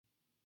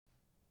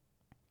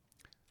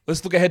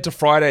Let's look ahead to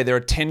Friday. There are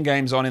 10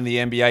 games on in the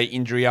NBA,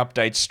 injury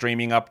updates,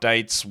 streaming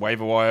updates,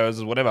 waiver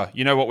wires, whatever.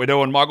 You know what we're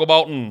doing, Michael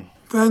Bolton.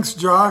 Thanks,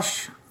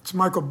 Josh. It's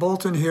Michael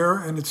Bolton here,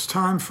 and it's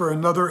time for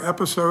another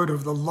episode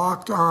of the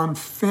Locked On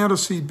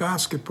Fantasy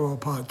Basketball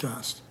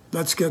Podcast.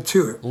 Let's get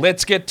to it.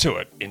 Let's get to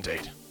it,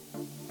 indeed.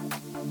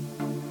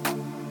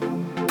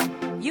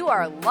 You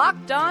are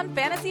Locked On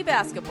Fantasy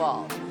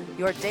Basketball,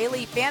 your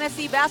daily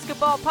fantasy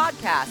basketball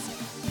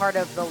podcast, part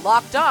of the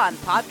Locked On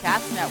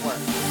Podcast Network.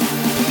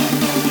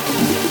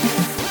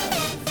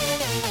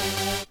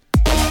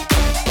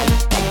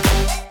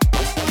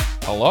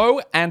 Hello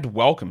and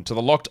welcome to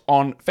the Locked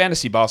On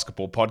Fantasy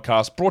Basketball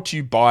Podcast, brought to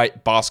you by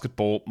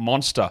Basketball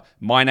Monster.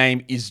 My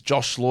name is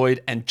Josh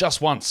Lloyd, and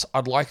just once,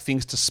 I'd like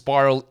things to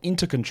spiral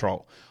into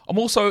control. I'm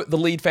also the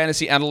lead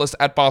fantasy analyst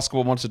at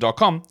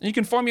basketballmonster.com, and you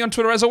can find me on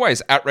Twitter as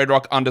always, at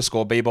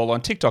redrock_bball,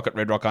 on TikTok at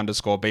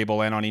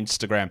redrock_bball, and on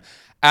Instagram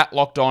at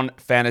Locked On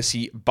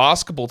Fantasy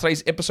Basketball.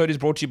 Today's episode is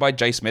brought to you by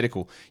Jace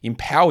Medical.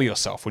 Empower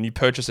yourself when you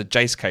purchase a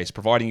Jace case,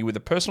 providing you with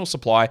a personal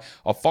supply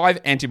of 5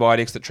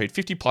 antibiotics that treat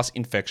 50 plus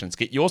infections.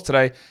 Get yours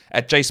today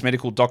at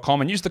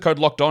jacemedical.com and use the code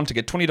LOCKEDON to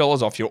get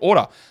 $20 off your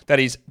order. That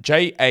is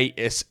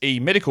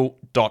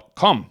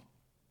jasemedical.com.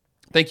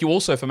 Thank you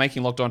also for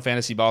making Locked On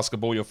Fantasy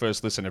Basketball your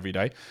first listen every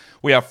day.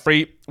 We are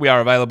free. We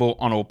are available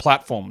on all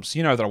platforms.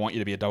 You know that I want you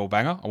to be a double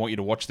banger. I want you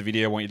to watch the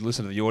video. I want you to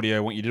listen to the audio. I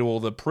want you to do all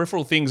the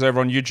peripheral things over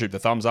on YouTube, the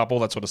thumbs up, all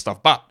that sort of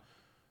stuff. But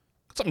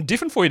I've got something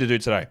different for you to do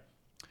today.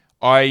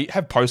 I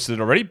have posted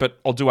it already, but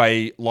I'll do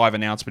a live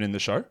announcement in the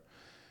show.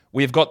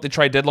 We've got the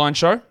trade deadline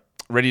show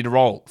ready to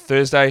roll.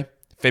 Thursday,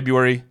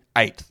 February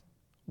 8th,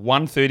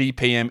 1:30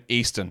 p.m.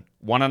 Eastern.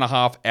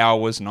 1.5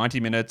 hours,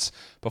 90 minutes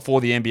before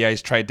the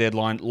NBA's trade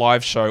deadline,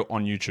 live show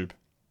on YouTube.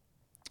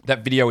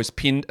 That video is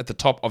pinned at the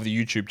top of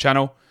the YouTube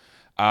channel.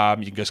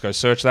 You can just go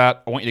search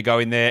that. I want you to go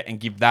in there and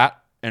give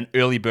that an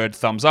early bird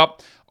thumbs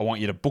up. I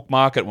want you to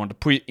bookmark it. I want to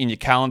put it in your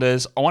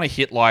calendars. I want to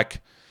hit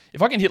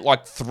if I can hit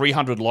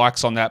 300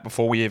 likes on that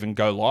before we even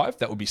go live,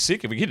 that would be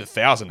sick. If we hit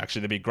 1,000,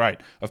 actually, that'd be great.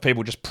 Of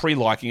people just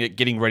pre-liking it,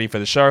 getting ready for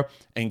the show,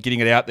 and getting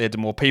it out there to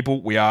more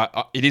people. There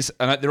are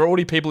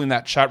already people in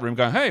that chat room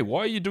going, hey,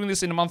 why are you doing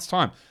this in a month's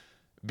time?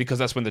 Because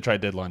that's when the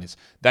trade deadline is.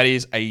 That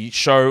is a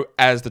show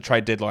as the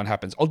trade deadline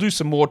happens. I'll do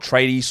some more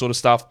tradey sort of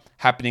stuff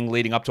happening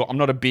leading up to it. I'm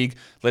not a big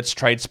let's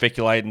trade,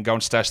 speculate, and go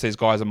and stash these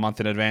guys a month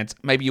in advance.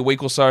 Maybe a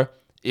week or so.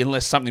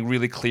 Unless something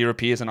really clear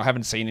appears, and I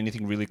haven't seen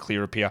anything really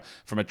clear appear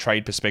from a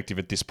trade perspective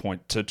at this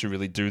point to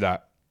really do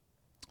that.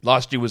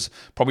 Last year was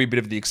probably a bit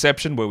of the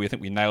exception, where we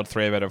think we nailed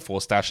 3 out of 4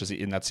 stashes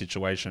in that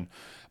situation.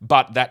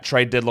 But that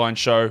trade deadline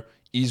show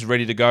is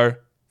ready to go.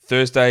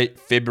 Thursday,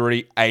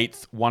 February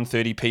 8th,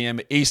 1:30 p.m.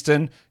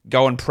 Eastern.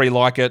 Go and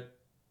pre-like it.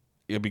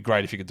 It'll be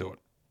great if you could do it.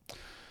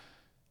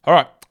 All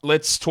right,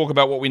 let's talk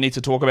about what we need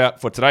to talk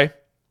about for today,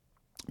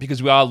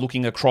 because we are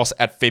looking across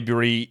at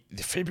February,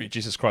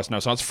 Jesus Christ, no,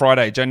 so it's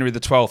Friday, January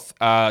the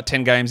 12th,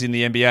 10 games in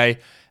the NBA.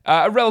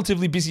 A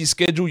relatively busy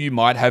schedule. You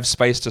might have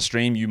space to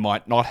stream, you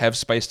might not have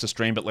space to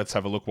stream, but let's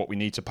have a look what we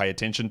need to pay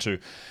attention to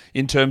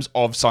in terms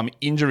of some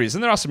injuries.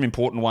 And there are some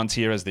important ones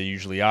here, as there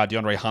usually are.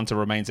 DeAndre Hunter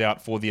remains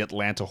out for the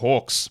Atlanta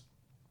Hawks.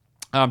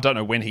 Don't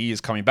know when he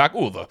is coming back.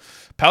 Oh, the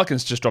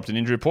Pelicans just dropped an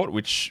injury report,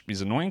 which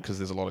is annoying because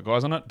there's a lot of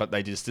guys on it, but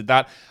they just did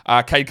that.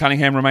 Cade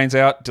Cunningham remains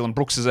out. Dylan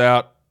Brooks is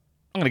out.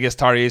 I'm going to guess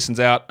Tari Eason's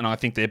out, and I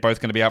think they're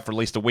both going to be out for at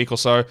least a week or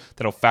so.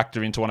 That'll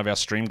factor into one of our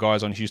stream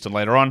guys on Houston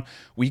later on.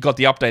 We got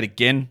the update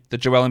again that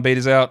Joel Embiid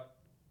is out.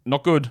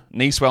 Not good.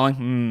 Knee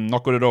swelling.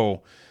 Not good at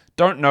all.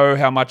 Don't know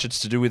how much it's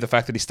to do with the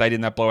fact that he stayed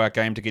in that blowout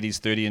game to get his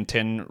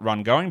 30-10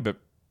 run going, but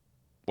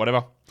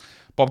whatever.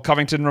 Bob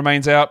Covington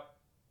remains out.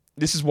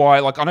 This is why,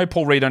 I know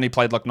Paul Reed only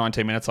played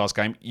 19 minutes last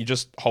game. You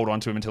just hold on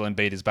to him until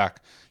Embiid is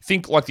back.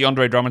 Think like the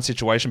Andre Drummond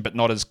situation, but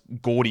not as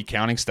gaudy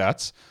counting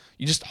stats.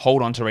 You just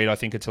hold on to Reed, I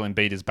think, until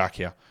Embiid is back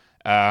here.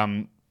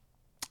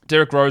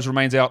 Derrick Rose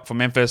remains out for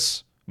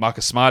Memphis.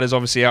 Marcus Smart is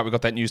obviously out. We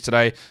got that news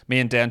today. Me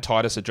and Dan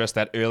Titus addressed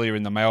that earlier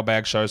in the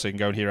mailbag show, so you can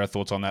go and hear our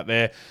thoughts on that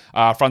there.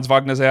 Franz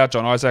Wagner's out.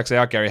 John Isaac's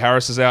out. Gary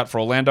Harris is out for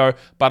Orlando.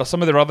 But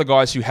some of their other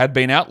guys who had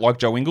been out, like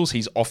Joe Ingles,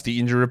 he's off the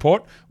injury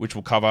report, which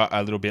we'll cover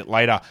a little bit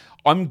later.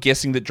 I'm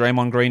guessing that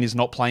Draymond Green is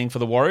not playing for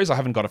the Warriors. I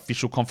haven't got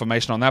official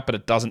confirmation on that, but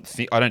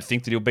I don't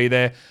think that he'll be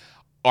there.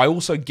 I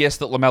also guess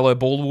that LaMelo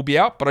Ball will be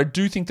out, but I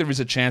do think there is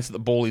a chance that the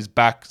Ball is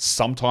back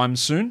sometime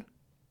soon.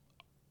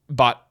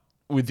 But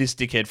with this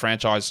dickhead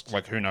franchise,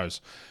 who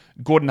knows?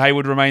 Gordon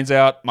Hayward remains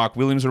out. Mark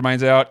Williams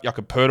remains out.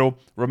 Jakob Poeltl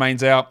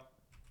remains out.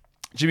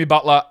 Jimmy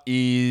Butler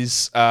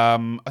is,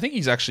 I think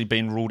he's actually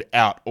been ruled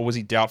out, or was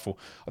he doubtful?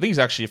 I think he's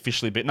actually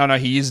officially No,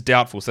 he is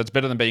doubtful, so that's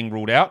better than being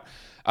ruled out.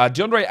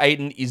 DeAndre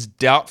Ayton is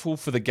doubtful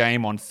for the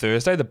game on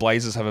Thursday. The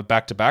Blazers have a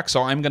back-to-back,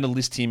 so I'm going to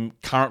list him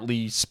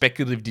currently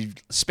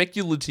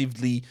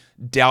speculatively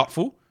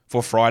doubtful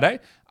for Friday.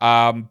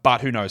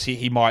 But who knows?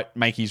 He might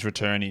make his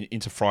return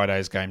into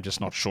Friday's game. Just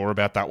not sure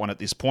about that one at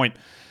this point.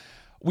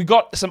 We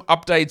got some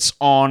updates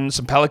on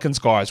some Pelicans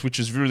guys, which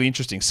is really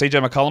interesting.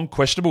 CJ McCollum,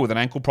 questionable with an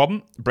ankle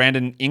problem.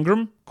 Brandon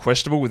Ingram,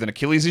 questionable with an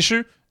Achilles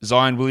issue.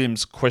 Zion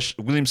Williamson,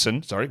 questionable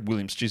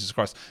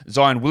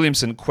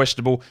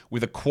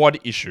with a quad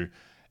issue.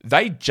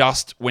 They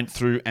just went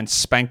through and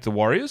spanked the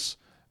Warriors,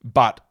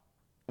 but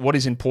what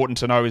is important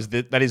to know is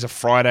that is a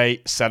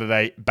Friday,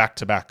 Saturday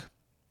back-to-back.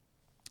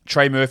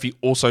 Trey Murphy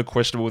also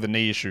questionable with a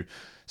knee issue.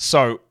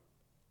 So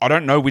I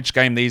don't know which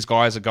game these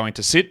guys are going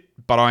to sit,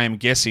 but I am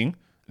guessing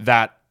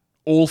that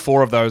all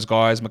four of those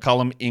guys,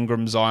 McCollum,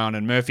 Ingram, Zion,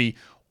 and Murphy,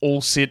 all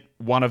sit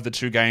one of the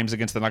two games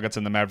against the Nuggets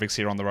and the Mavericks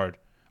here on the road.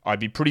 I'd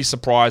be pretty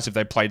surprised if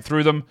they played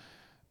through them,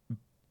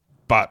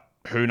 but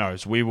who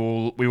knows? We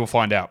will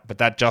find out. But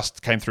that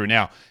just came through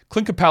now.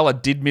 Clint Capella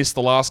did miss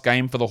the last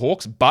game for the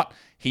Hawks, but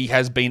he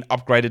has been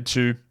upgraded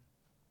to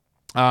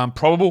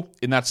probable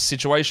in that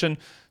situation.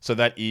 So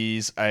that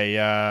is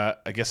I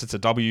guess it's a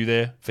W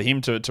there for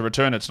him to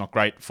return. It's not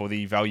great for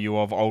the value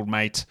of old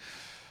mate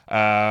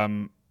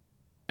Onyeka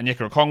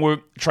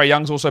Okongwu. Trae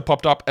Young's also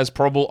popped up as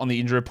probable on the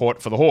injury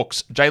report for the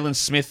Hawks. Jalen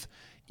Smith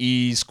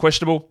is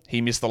questionable.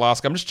 He missed the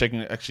last game. I'm just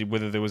checking actually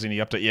whether there was any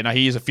update. Yeah, no,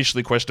 he is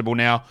officially questionable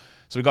now.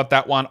 So we got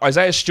that one.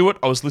 Isaiah Stewart,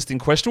 I was listing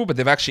questionable, but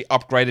they've actually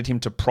upgraded him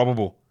to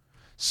probable.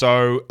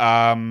 So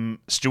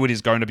Stewart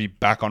is going to be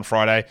back on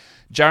Friday.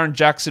 Jaren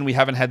Jackson, we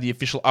haven't had the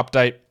official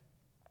update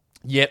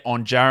yet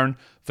on Jaren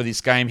for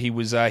this game. He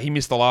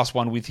missed the last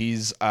one with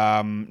his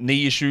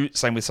knee issue.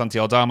 Same with Santi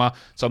Aldama.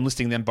 So I'm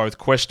listing them both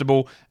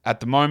questionable at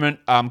the moment.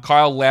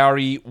 Kyle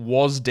Lowry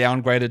was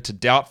downgraded to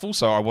doubtful,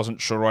 so I wasn't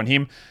sure on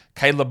him.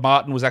 Caleb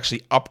Martin was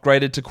actually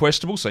upgraded to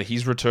questionable, so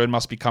his return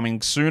must be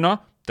coming sooner.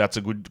 That's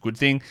a good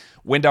thing.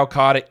 Wendell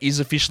Carter is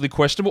officially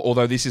questionable,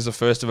 although this is the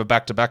first of a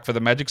back-to-back for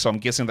the Magic, so I'm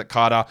guessing that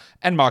Carter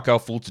and Markelle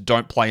Fultz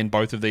don't play in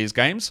both of these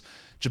games.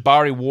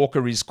 Jabari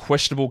Walker is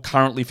questionable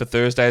currently for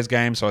Thursday's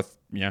game, so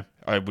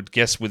I would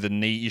guess with a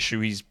knee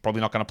issue, he's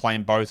probably not going to play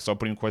in both, so I'll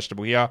put him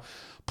questionable here.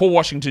 Paul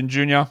Washington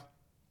Jr.,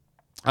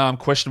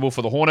 questionable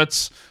for the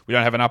Hornets. We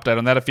don't have an update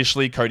on that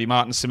officially. Cody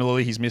Martin,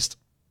 similarly, he's missed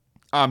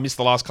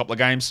the last couple of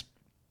games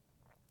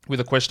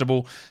with a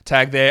questionable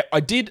tag there. I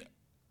did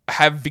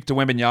have Victor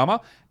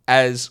Wembanyama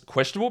as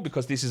questionable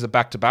because this is a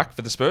back-to-back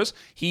for the Spurs.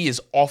 He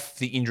is off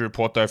the injury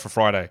report, though, for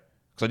Friday.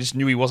 Because I just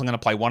knew he wasn't going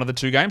to play one of the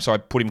two games, so I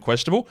put him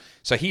questionable.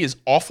 So he is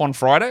off on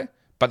Friday,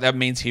 but that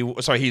means he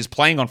is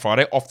playing on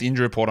Friday, off the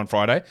injury report on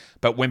Friday,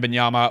 but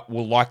Wembanyama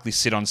will likely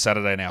sit on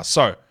Saturday now.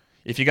 So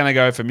if you're going to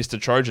go for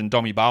Mr. Trojan,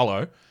 Domi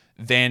Barlow,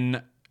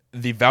 then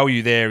the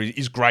value there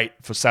is great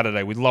for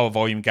Saturday with lower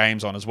volume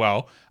games on as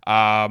well.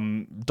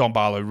 Dom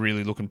Barlow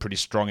really looking pretty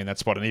strong in that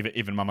spot, and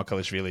even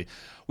Mamakalishvili.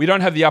 We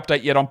don't have the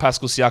update yet on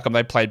Pascal Siakam.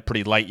 They played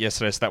pretty late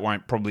yesterday, so that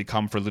won't probably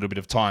come for a little bit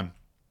of time.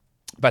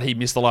 But he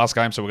missed the last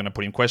game, so we're going to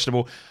put him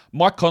questionable.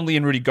 Mike Conley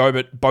and Rudy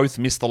Gobert both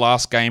missed the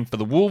last game for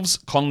the Wolves.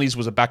 Conley's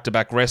was a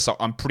back-to-back rest, so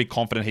I'm pretty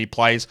confident he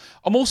plays.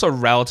 I'm also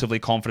relatively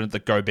confident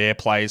that Gobert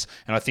plays,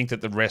 and I think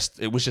that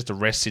it was just a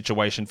rest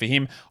situation for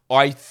him.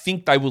 I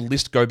think they will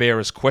list Gobert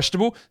as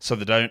questionable, so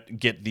they don't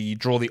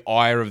draw the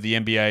ire of the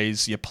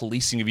NBA's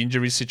policing of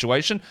injuries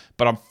situation,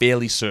 but I'm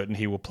fairly certain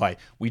he will play.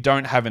 We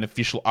don't have an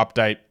official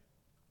update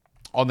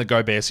on the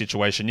Gobert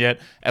situation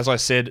yet. As I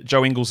said,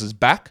 Joe Ingles is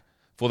back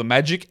for the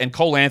Magic, and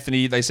Cole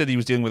Anthony, they said he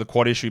was dealing with a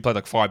quad issue. He played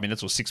like 5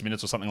 minutes or 6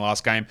 minutes or something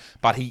last game,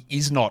 but he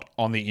is not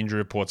on the injury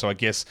report, so I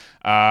guess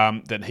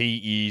that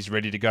he is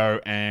ready to go,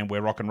 and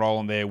we're rock and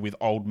rolling there with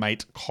old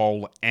mate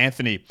Cole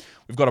Anthony.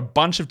 We've got a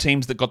bunch of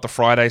teams that got the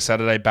Friday,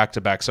 Saturday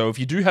back-to-back, so if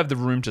you do have the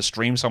room to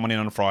stream someone in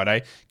on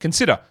Friday,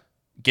 consider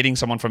getting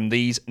someone from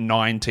these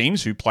 9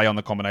 teams who play on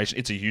the combination.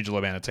 It's a huge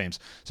amount of teams.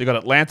 So you've got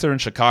Atlanta and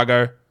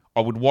Chicago.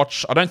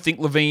 I don't think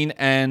Levine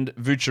and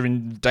Vooch are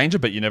in danger,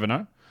 but you never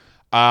know.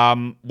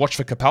 Watch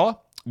for Capella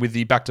with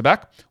the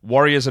back-to-back.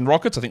 Warriors and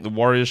Rockets. I think the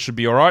Warriors should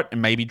be all right,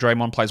 and maybe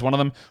Draymond plays one of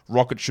them.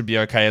 Rockets should be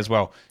okay as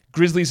well.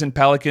 Grizzlies and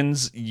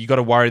Pelicans, you got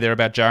to worry there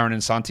about Jaren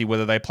and Santi,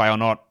 whether they play or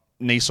not.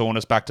 Knee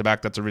soreness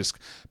back-to-back, that's a risk.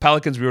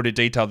 Pelicans, we already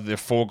detailed that there are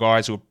 4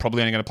 guys who are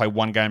probably only going to play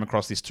one game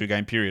across this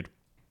 2-game period.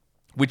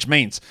 Which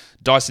means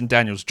Dyson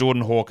Daniels,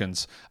 Jordan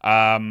Hawkins,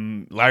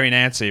 Larry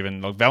Nance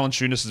even.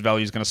 Valanciunas'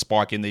 value is going to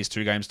spike in these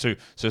 2 games too.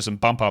 So some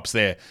bump ups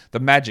there. The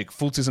Magic,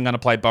 Fultz isn't going to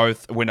play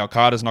both. Wendell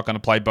Carter's not going to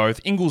play both.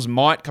 Ingles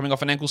might, coming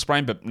off an ankle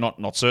sprain, but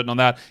not certain on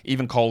that.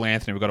 Even Cole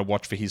Anthony, we've got to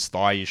watch for his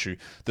thigh issue.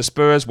 The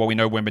Spurs, well, we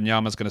know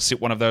Wembanyama's going to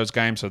sit one of those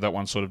games, so that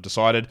one's sort of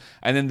decided.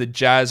 And then the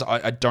Jazz,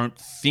 I don't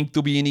think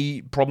there'll be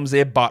any problems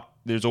there, but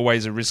there's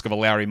always a risk of a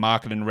Lowry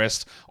market and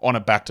rest on a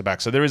back-to-back.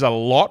 So there is a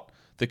lot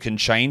that can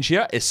change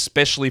here,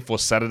 especially for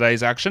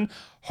Saturday's action.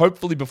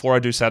 Hopefully before I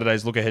do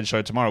Saturday's look-ahead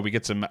show tomorrow, we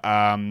get some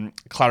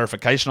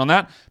clarification on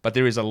that, but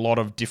there is a lot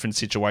of different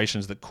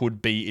situations that could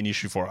be an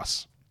issue for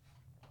us.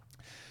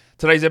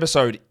 Today's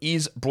episode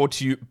is brought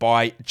to you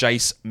by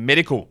Jace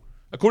Medical.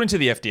 According to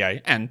the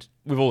FDA, and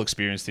we've all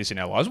experienced this in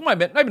our lives,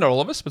 maybe not all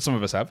of us, but some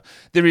of us have,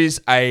 there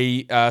is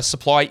a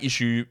supply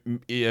issue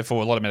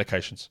for a lot of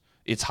medications.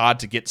 It's hard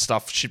to get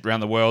stuff shipped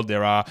around the world.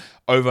 There are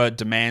over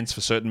demands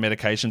for certain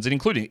medications, and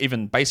including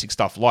even basic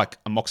stuff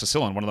like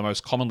amoxicillin, one of the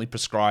most commonly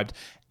prescribed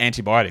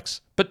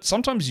antibiotics. But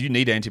sometimes you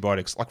need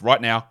antibiotics, like right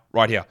now,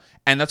 right here.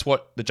 And that's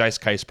what the Jace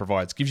case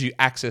provides. Gives you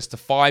access to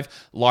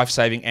 5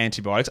 life-saving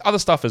antibiotics, other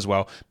stuff as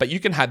well. But you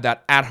can have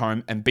that at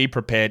home and be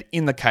prepared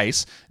in the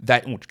case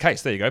that,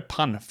 there you go,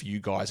 pun for you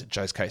guys at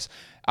Jace case.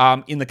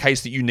 In the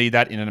case that you need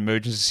that in an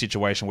emergency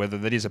situation, whether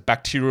that is a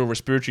bacterial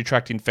respiratory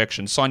tract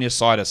infection,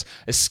 sinusitis,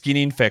 a skin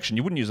infection.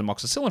 You wouldn't use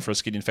amoxicillin for a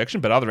skin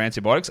infection, but other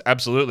antibiotics,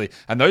 absolutely.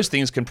 And those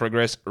things can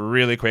progress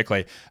really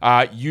quickly.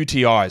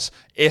 UTIs,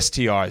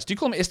 STIs. Do you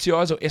call them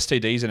STIs or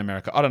STDs in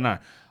America? I don't know.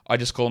 I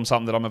just call them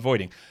something that I'm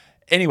avoiding.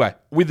 Anyway,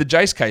 with the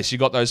Jace case, you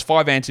got those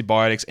 5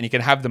 antibiotics and you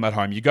can have them at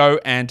home. You go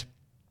and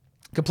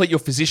complete your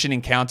physician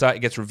encounter. It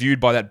gets reviewed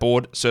by that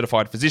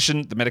board-certified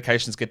physician. The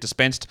medications get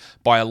dispensed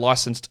by a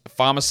licensed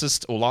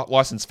pharmacist or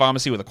licensed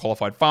pharmacy with a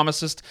qualified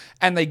pharmacist,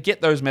 and they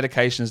get those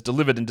medications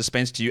delivered and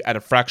dispensed to you at a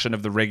fraction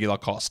of the regular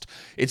cost.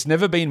 It's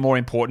never been more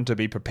important to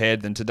be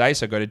prepared than today,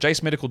 so go to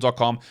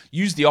jacemedical.com,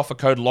 use the offer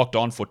code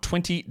LOCKEDON for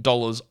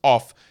 $20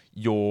 off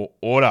your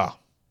order.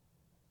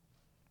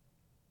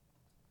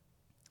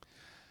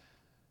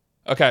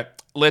 Okay,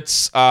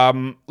 let's have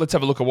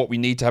a look at what we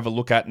need to have a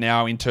look at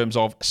now in terms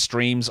of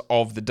streams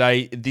of the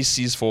day. This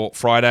is for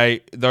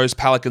Friday. Those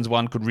Pelicans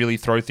one could really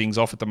throw things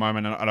off at the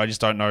moment, and I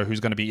just don't know who's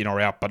going to be in or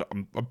out, but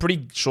I'm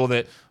pretty sure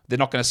that they're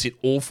not going to sit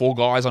all 4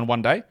 guys on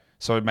one day,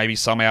 so maybe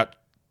some out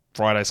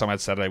Friday, some out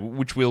Saturday,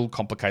 which will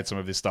complicate some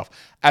of this stuff.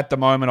 At the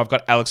moment, I've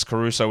got Alex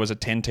Caruso as a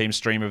 10-team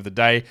stream of the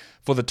day.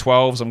 For the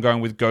 12s, I'm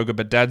going with Goga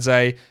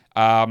Badadze.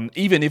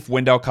 Even if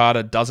Wendell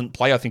Carter doesn't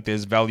play, I think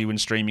there's value in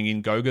streaming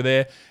in Goga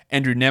there.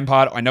 Andrew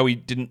Nembhard, I know he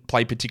didn't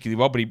play particularly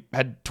well, but he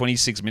had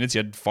 26 minutes. He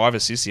had 5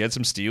 assists. He had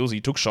some steals. He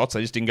took shots.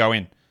 They just didn't go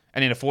in.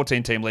 And in a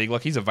 14-team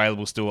league, he's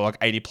available still,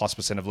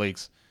 80+% of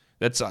leagues.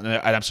 That's an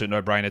absolute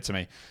no-brainer to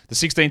me. The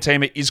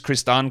 16-teamer is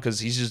Chris Dunn because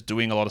he's just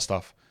doing a lot of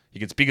stuff. He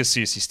gets big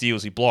assists, he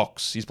steals, he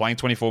blocks. He's playing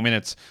 24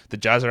 minutes. The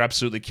Jazz are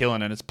absolutely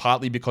killing, and it's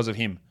partly because of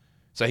him.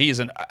 So he is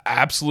an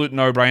absolute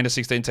no-brainer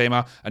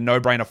 16-teamer, a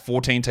no-brainer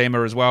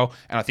 14-teamer as well,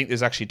 and I think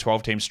there's actually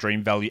 12-team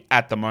stream value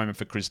at the moment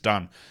for Chris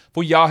Dunn.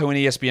 For Yahoo and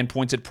ESPN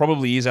points, it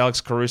probably is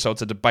Alex Caruso.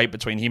 It's a debate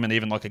between him and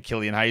even a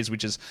Killian Hayes,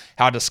 which is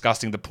how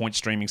disgusting the point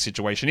streaming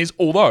situation is.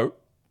 Although,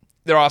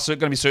 there are going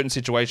to be certain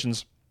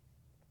situations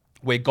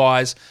where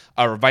guys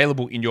are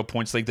available in your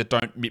points league that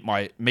don't meet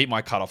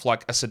my cutoff,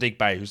 like a Sadiq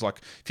Bey, who's 55%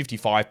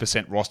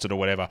 rostered or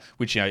whatever,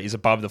 which is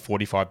above the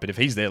 45. But if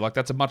he's there,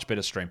 that's a much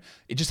better stream.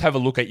 You just have a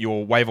look at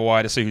your waiver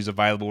wire to see who's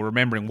available,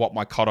 remembering what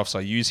my cutoffs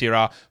I use here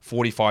are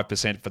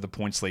 45% for the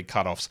points league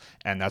cutoffs,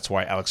 and that's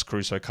why Alex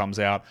Caruso comes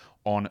out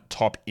on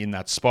top in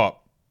that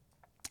spot.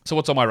 So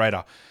what's on my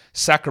radar?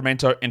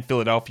 Sacramento and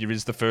Philadelphia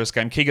is the first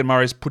game. Keegan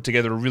Murray's put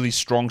together a really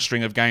strong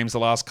string of games the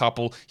last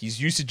couple.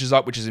 His usage is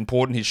up, which is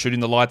important. He's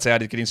shooting the lights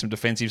out. He's getting some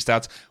defensive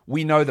stats.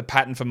 We know the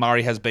pattern for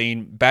Murray has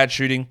been bad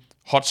shooting,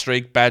 hot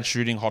streak, bad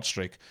shooting, hot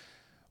streak.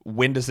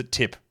 When does it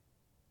tip?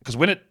 Because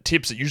when it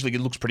tips, it usually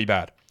looks pretty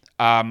bad.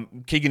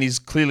 Keegan is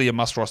clearly a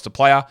must-roster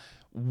player.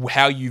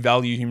 How you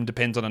value him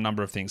depends on a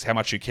number of things. How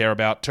much you care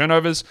about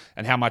turnovers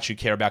and how much you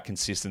care about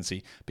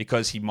consistency.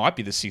 Because he might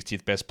be the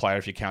 60th best player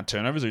if you count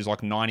turnovers, or he's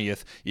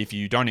 90th if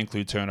you don't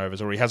include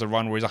turnovers, or he has a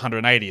run where he's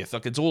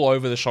 180th. It's all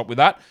over the shop with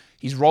that.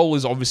 His role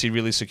is obviously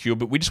really secure,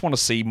 but we just want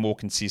to see more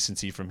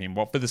consistency from him.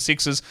 For the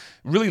Sixers,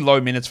 really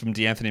low minutes from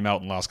DeAnthony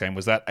Melton last game.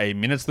 Was that a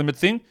minutes limit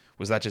thing?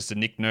 Was that just a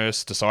Nick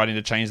Nurse deciding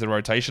to change the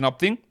rotation up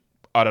thing?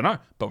 I don't know,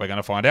 but we're going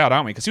to find out,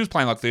 aren't we? Because he was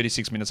playing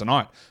 36 minutes a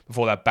night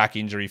before that back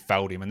injury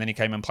failed him, and then he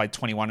came and played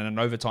 21 in an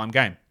overtime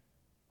game.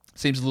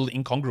 Seems a little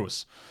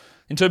incongruous.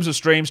 In terms of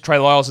streams, Trey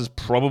Lyles is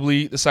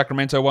probably the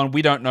Sacramento one.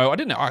 We don't know.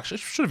 I actually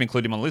should have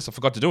included him on the list. I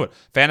forgot to do it.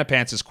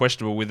 Vanderpants is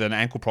questionable with an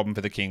ankle problem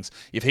for the Kings.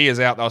 If he is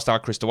out, they'll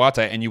start Chris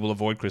Duarte, and you will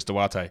avoid Chris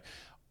Duarte.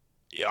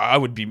 I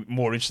would be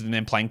more interested in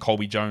them playing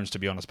Colby Jones, to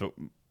be honest, but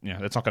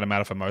that's not going to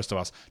matter for most of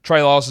us.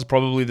 Trey Lyles is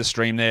probably the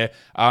stream there.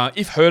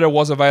 If Herter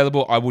was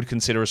available, I would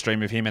consider a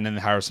stream of him, and then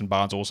Harrison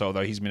Barnes also,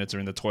 although his minutes are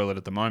in the toilet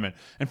at the moment.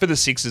 And for the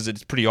Sixers,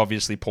 it's pretty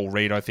obviously Paul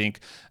Reed, I think,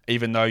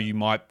 even though you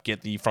might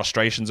get the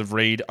frustrations of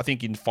Reed. I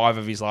think in 5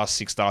 of his last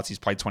 6 starts, he's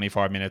played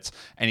 25 minutes,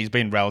 and he's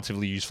been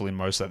relatively useful in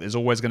most of that. There's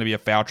always going to be a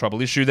foul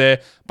trouble issue there,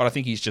 but I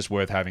think he's just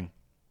worth having.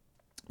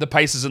 The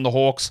Pacers and the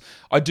Hawks,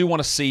 I do want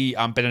to see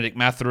Benedict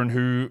Mathurin,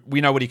 who we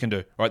know what he can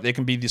do. Right, there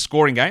can be the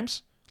scoring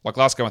games. Like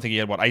last game, I think he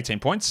had, 18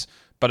 points?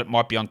 But it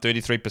might be on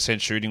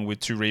 33% shooting with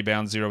 2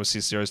 rebounds, 0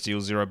 assists, 0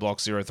 steals, 0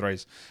 blocks, 0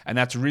 threes. And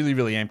that's really,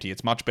 really empty.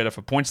 It's much better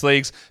for points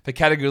leagues. For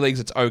category leagues,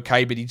 it's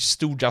okay, but he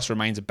still just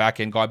remains a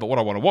back-end guy. But what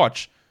I want to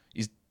watch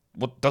is,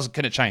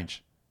 can it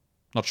change?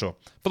 Not sure.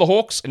 For the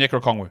Hawks,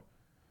 Onyeka Okongwu.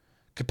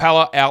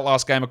 Capella out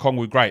last game,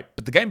 Okongwu, great.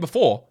 But the game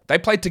before, they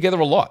played together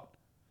a lot.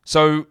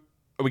 So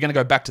are we going to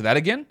go back to that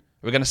again?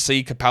 Are we going to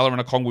see Capella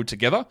and Okongwu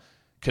together?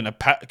 Can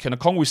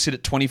Okongwu sit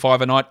at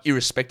 25 a night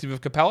irrespective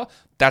of Capella?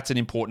 That's an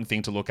important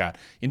thing to look at.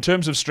 In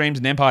terms of streams,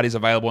 Nembhard is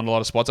available in a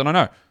lot of spots. And I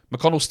know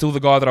McConnell's still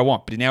the guy that I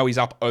want, but now he's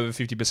up over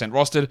 50%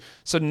 rostered.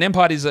 So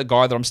Nembhard is a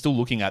guy that I'm still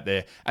looking at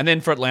there. And then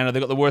for Atlanta,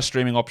 they've got the worst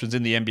streaming options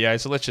in the NBA.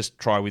 So let's just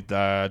try with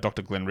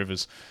Dr. Glenn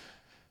Rivers.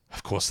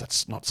 Of course,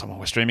 that's not someone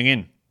we're streaming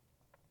in.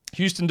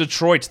 Houston,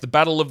 Detroit, the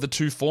battle of the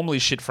two formerly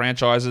shit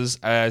franchises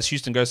as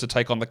Houston goes to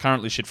take on the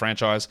currently shit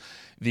franchise,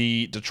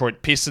 the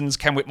Detroit Pistons.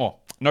 Cam Whitmore.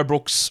 No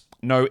Brooks,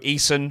 no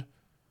Eason.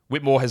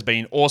 Whitmore has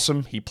been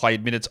awesome. He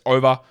played minutes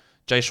over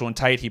Jayshawn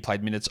Tate. He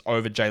played minutes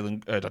over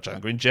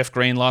Jeff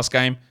Green last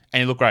game,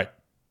 and he looked great.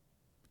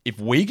 If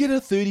we get a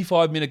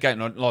 35-minute game,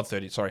 not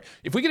 30, sorry.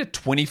 If we get a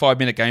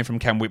 25-minute game from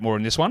Cam Whitmore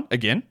in this one,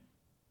 again,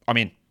 I'm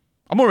in.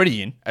 I'm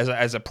already in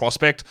as a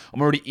prospect.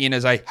 I'm already in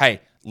as a,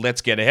 hey,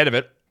 let's get ahead of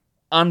it.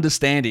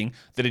 Understanding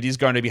that it is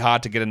going to be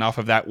hard to get enough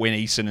of that when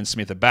Eason and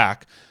Smith are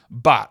back.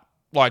 But,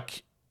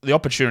 like, the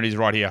opportunity is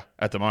right here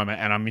at the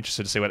moment, and I'm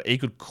interested to see what he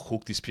could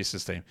cook this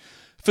Pistons team.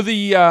 For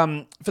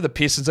the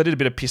Pistons, I did a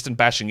bit of Piston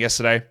bashing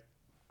yesterday.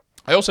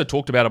 I also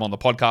talked about him on the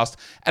podcast,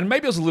 and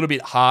maybe I was a little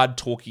bit hard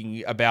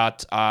talking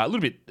about a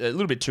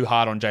little bit too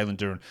hard on Jalen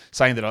Duren,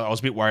 saying that I was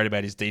a bit worried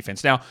about his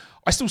defense. Now,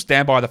 I still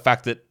stand by the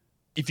fact that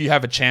if you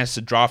have a chance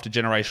to draft a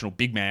generational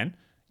big man,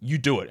 you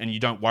do it, and you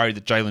don't worry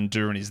that Jalen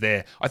Duren is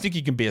there. I think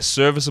he can be a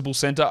serviceable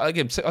center.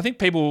 Again, I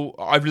think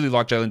I really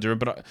like Jalen Duren,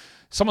 but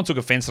someone took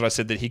offense that I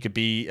said that he could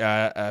be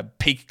a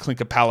peak Clint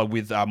Capella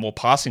with more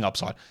passing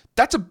upside.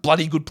 That's a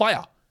bloody good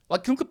player.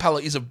 Like, Clint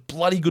Capella is a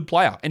bloody good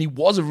player, and he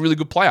was a really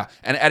good player,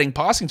 and adding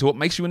passing to it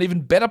makes you an even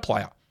better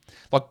player.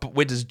 Like, but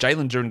where does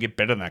Jalen Duren get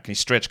better than that? Can he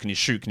stretch? Can he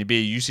shoot? Can he be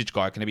a usage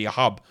guy? Can he be a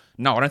hub?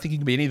 No, I don't think he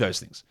can be any of those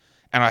things.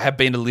 And I have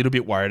been a little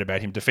bit worried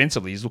about him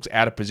defensively. He looks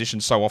out of position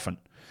so often.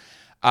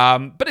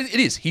 But it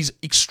is. He's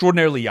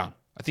extraordinarily young.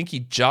 I think he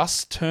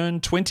just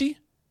turned 20.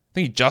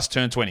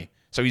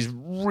 So he's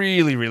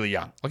really, really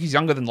young. Like, he's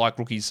younger than, like,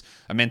 rookies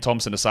Amen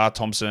Thompson, Asar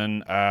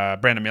Thompson,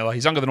 Brandon Miller.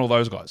 He's younger than all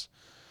those guys.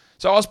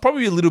 So I was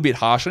probably a little bit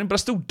harsh on him, but I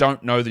still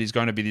don't know that he's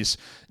going to be this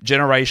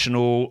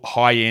generational,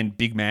 high-end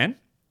big man.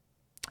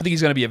 I think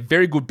he's going to be a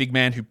very good big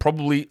man who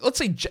probably, let's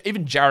say,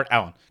 even Jarrett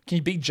Allen. Can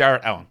he beat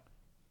Jarrett Allen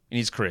in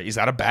his career? Is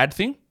that a bad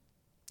thing?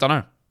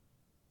 Don't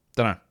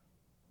know.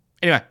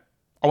 Anyway,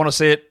 I want to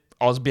see it.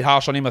 I was a bit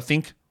harsh on him, I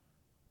think.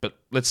 But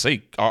let's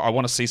see. I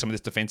want to see some of this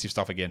defensive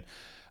stuff again.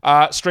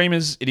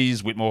 Streamers, it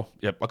is Whitmore.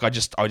 Yep, like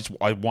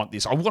I want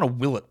this. I want to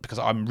will it because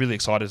I'm really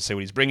excited to see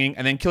what he's bringing.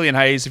 And then Killian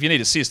Hayes, if you need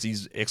assists,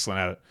 he's excellent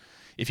at it.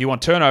 If you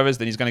want turnovers,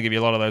 then he's going to give you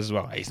a lot of those as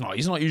well. He's not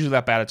usually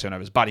that bad at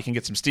turnovers, but he can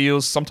get some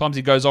steals. Sometimes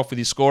he goes off with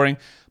his scoring.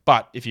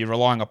 But if you're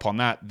relying upon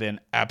that, then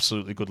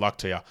absolutely good luck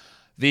to you.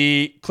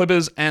 The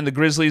Clippers and the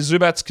Grizzlies,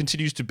 Zubats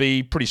continues to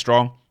be pretty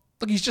strong.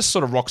 Look, he's just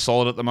sort of rock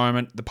solid at the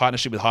moment. The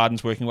partnership with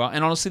Harden's working well.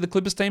 And honestly, the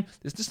Clippers team,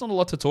 there's just not a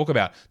lot to talk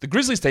about. The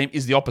Grizzlies team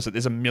is the opposite.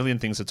 There's a million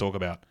things to talk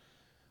about.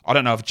 I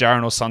don't know if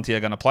Jaren or Santi are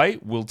going to play.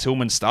 Will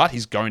Tillman start?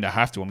 He's going to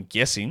have to, I'm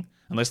guessing,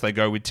 unless they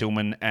go with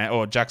Tillman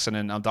or Jackson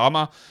and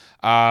Aldama.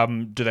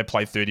 Do they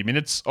play 30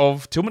 minutes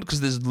of Tillman?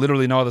 Because there's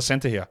literally no other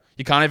center here.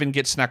 You can't even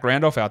get Snack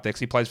Randolph out there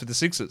because he plays for the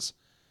Sixers.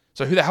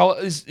 So who the hell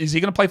is he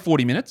going to play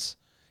 40 minutes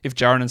if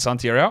Jaren and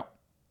Santi are out?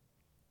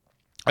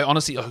 I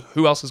honestly,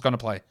 who else is going to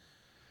play?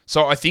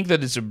 So I think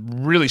that it's a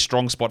really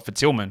strong spot for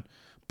Tillman,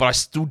 but I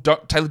still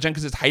don't. Taylor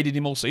Jenkins has hated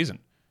him all season.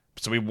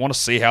 So we want to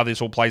see how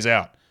this all plays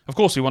out. Of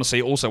course, we want to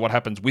see also what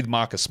happens with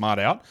Marcus Smart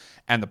out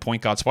and the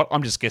point guard spot.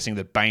 I'm just guessing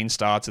that Bain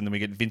starts and then we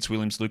get Vince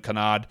Williams, Luke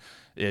Kennard,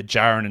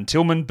 Jaren and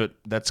Tillman, but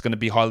that's going to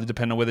be highly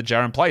dependent on whether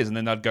Jaren plays, and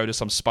then they'd go to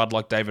some spud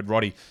like David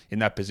Roddy in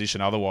that position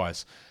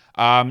otherwise.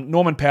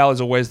 Norman Powell is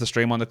always the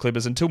stream on the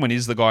Clippers, and Tillman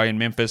is the guy in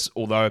Memphis,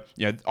 although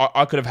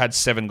I could have had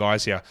 7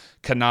 guys here.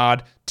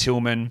 Kennard,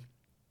 Tillman,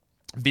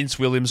 Vince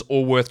Williams,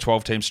 all worth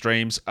 12-team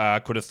streams.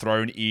 Could have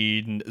thrown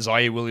in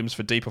Zaire Williams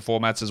for deeper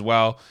formats as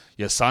well.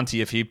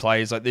 Santi if he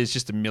plays. Like, there's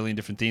just a million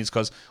different things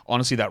because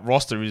honestly that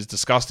roster is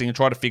disgusting, and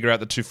trying to figure out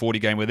the 240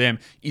 game with them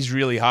is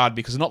really hard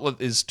because not that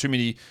there's too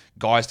many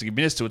guys to give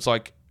minutes to. It's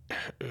like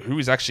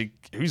who's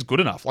good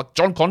enough? Like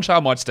John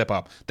Conchar might step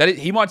up.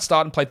 He might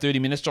start and play 30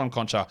 minutes, John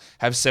Conchar.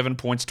 Have 7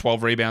 points,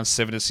 12 rebounds,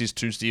 7 assists,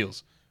 2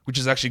 steals, which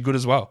is actually good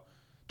as well.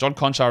 John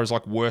Conchar is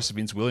like worse than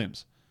Vince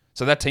Williams.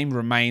 So that team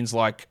remains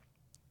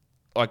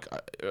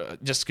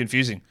just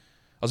confusing.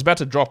 I was about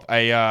to drop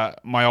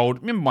my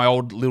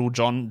old Little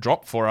John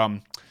drop for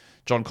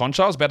John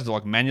Conchar. I was about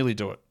to manually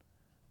do it.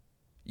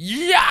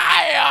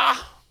 Yeah!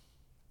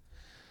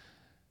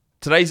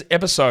 Today's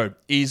episode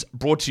is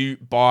brought to you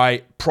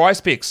by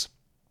PrizePicks.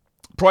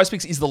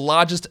 PrizePicks is the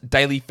largest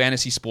daily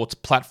fantasy sports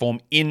platform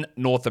in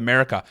North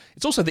America.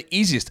 It's also the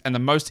easiest and the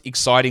most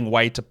exciting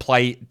way to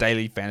play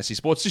daily fantasy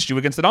sports. Just you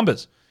against the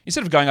numbers.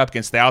 Instead of going up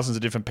against thousands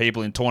of different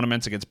people in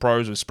tournaments, against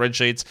pros with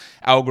spreadsheets,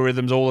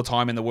 algorithms all the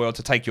time in the world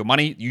to take your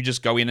money, you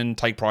just go in and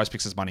take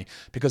PrizePicks' money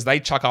because they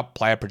chuck up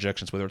player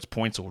projections, whether it's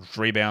points or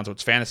rebounds or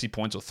it's fantasy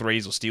points or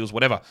threes or steals,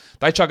 whatever.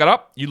 They chuck it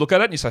up, you look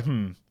at it and you say,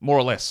 more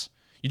or less.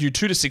 You do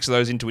 2 to 6 of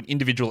those into an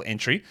individual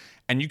entry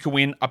and you can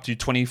win up to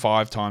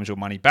 25 times your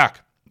money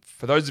back.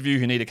 For those of you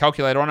who need a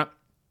calculator on it,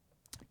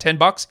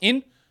 $10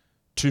 in,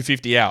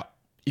 $250 out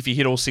if you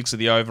hit all 6 of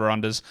the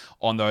over-unders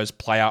on those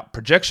player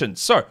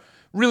projections. So,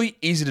 really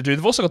easy to do.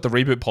 They've also got the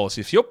reboot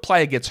policy. If your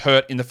player gets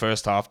hurt in the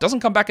first half,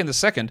 doesn't come back in the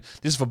second,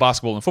 this is for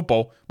basketball and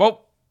football,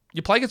 well,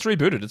 your player gets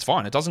rebooted. It's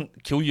fine. It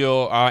doesn't kill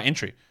your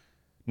entry.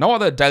 No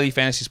other daily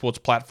fantasy sports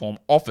platform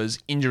offers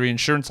injury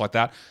insurance like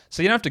that,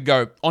 so you don't have to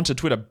go onto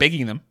Twitter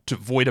begging them to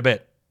void a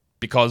bet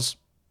because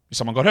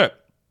someone got hurt.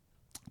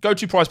 Go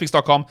to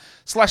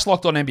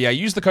prizepicks.com/LockedOnNBA.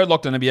 Use the code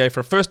LockedOnNBA for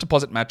a first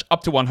deposit match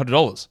up to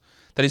 $100.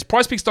 That is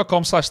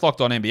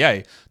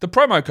prizepicks.com/LockedOnNBA. The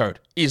promo code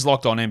is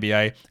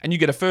LockedOnNBA, and you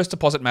get a first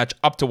deposit match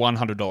up to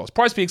 $100.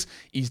 PrizePicks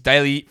is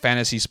daily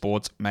fantasy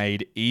sports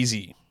made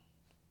easy.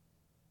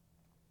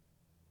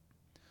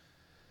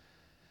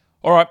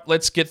 All right,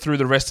 let's get through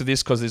the rest of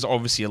this because there's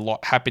obviously a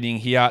lot happening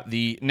here.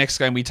 The next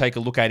game we take a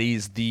look at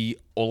is the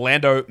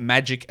Orlando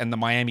Magic and the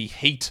Miami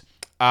Heat.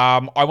 I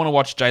want to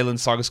watch Jalen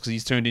Suggs because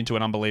he's turned into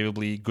an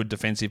unbelievably good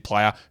defensive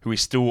player who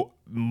is still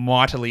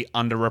mightily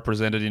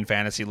underrepresented in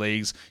fantasy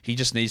leagues. He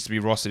just needs to be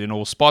rostered in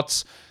all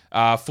spots.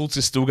 Fultz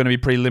is still going to be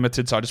pretty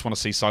limited, so I just want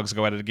to see Suggs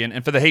go at it again.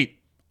 And for the Heat,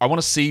 I want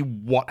to see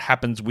what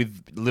happens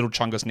with little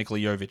Chungus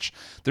Nikola Jovic.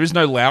 There is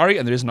no Lowry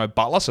and there is no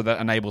Butler, so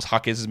that enables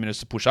Jaquez's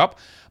minutes to push up.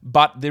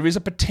 But there is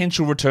a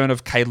potential return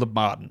of Caleb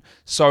Martin.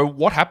 So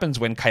what happens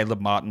when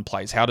Caleb Martin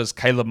plays? How does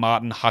Caleb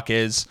Martin,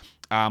 Jaquez,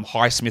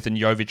 Highsmith and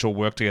Jovic all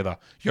work together?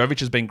 Jovic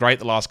has been great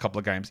the last couple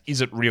of games. Is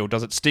it real?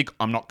 Does it stick?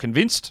 I'm not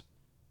convinced.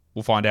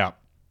 We'll find out.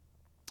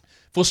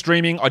 For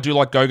streaming, I do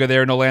like Goga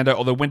there in Orlando,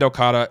 although Wendell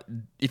Carter,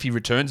 if he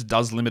returns,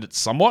 does limit it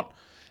somewhat.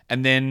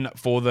 And then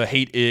for the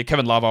Heat,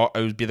 Kevin Love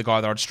would be the guy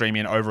that I'd stream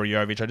in over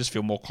Jovic. I just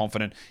feel more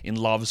confident in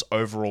Love's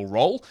overall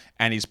role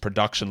and his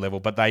production level.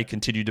 But they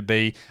continue to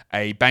be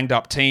a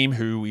banged-up team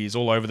who is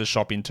all over the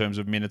shop in terms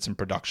of minutes and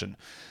production.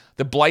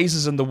 The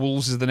Blazers and the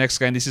Wolves is the next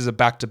game. This is a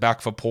back-to-back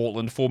for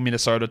Portland. For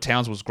Minnesota,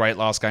 Towns was great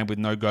last game with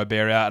no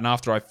Gobert out. And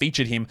after I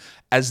featured him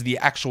as the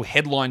actual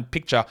headline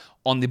picture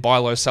on the buy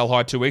low, sell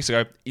high 2 weeks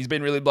ago, he's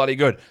been really bloody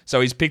good. So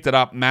he's picked it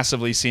up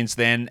massively since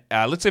then.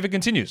 Let's see if it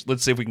continues.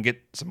 Let's see if we can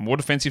get some more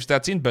defensive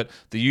stats in. But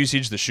the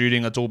usage, the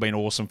shooting, it's all been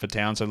awesome for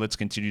Towns. So let's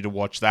continue to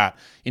watch that.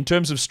 In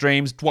terms of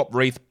streams, Dwop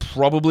Reith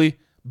probably.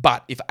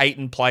 But if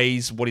Ayton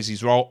plays, what is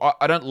his role?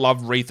 I don't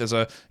love Reith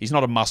he's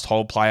not a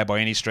must-hold player by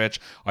any stretch.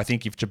 I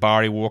think if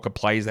Jabari Walker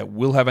plays, that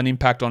will have an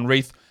impact on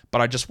Reith.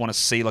 But I just want to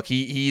see,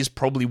 he is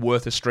probably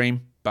worth a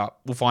stream, but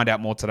we'll find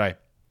out more today.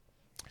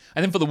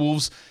 And then for the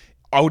Wolves,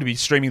 I would be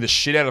streaming the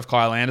shit out of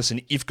Kyle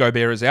Anderson if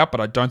Gobert is out, but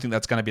I don't think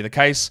that's going to be the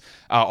case.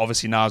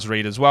 Obviously, Naz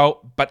Reid as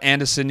well. But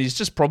Anderson is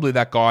just probably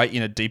that guy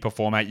in a deeper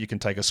format you can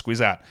take a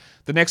squiz at.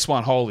 The next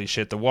one, holy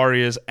shit, the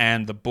Warriors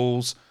and the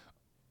Bulls.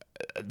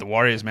 The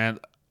Warriors, man.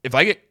 If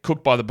they get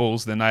cooked by the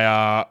Bulls, then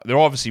they're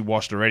obviously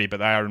washed already, but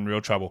they are in real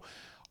trouble.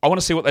 I want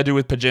to see what they do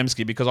with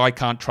Pajemski because I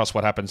can't trust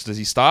what happens. Does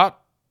he start?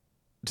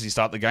 Does he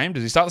start the game?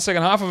 Does he start the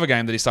second half of a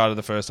game that he started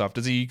the first half?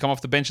 Does he come off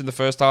the bench in the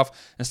first half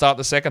and start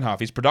the second half?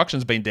 His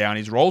production's been down.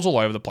 His role's all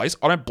over the place.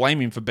 I don't blame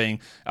him for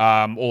being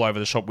all over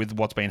the shop with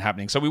what's been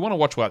happening. So we want to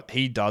watch what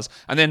he does.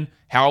 And then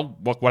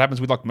what happens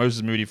with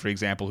Moses Moody, for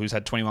example, who's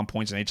had 21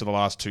 points in each of the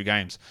last 2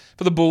 games.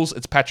 For the Bulls,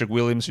 it's Patrick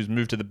Williams, who's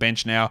moved to the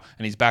bench now,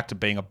 and he's back to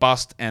being a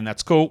bust, and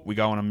that's cool. We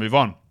go on and move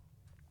on.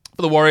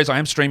 For the Warriors, I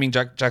am streaming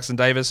Jackson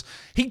Davis.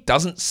 He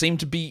doesn't seem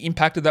to be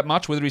impacted that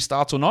much, whether he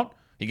starts or not.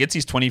 He gets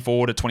his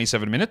 24 to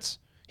 27 minutes.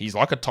 He's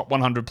like a top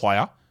 100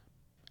 player,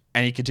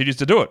 and he continues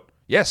to do it.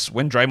 Yes,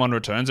 when Draymond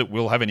returns, it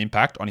will have an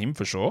impact on him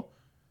for sure.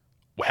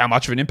 How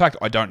much of an impact,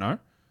 I don't know.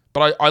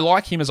 But I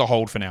like him as a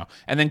hold for now.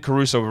 And then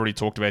Caruso, we've already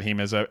talked about him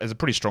as a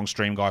pretty strong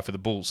stream guy for the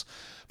Bulls.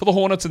 For the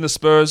Hornets and the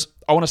Spurs,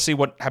 I want to see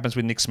what happens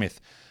with Nick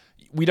Smith.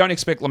 We don't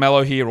expect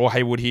LaMelo here or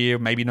Hayward here,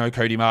 maybe no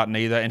Cody Martin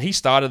either. And he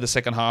started the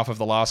second half of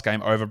the last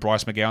game over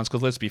Bryce McGowan's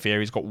because let's be fair,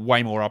 he's got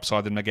way more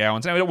upside than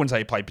McGowan's. And I wouldn't say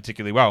he played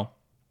particularly well.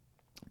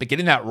 But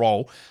getting that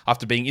role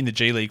after being in the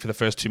G League for the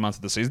first 2 months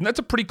of the season, that's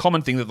a pretty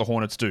common thing that the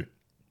Hornets do.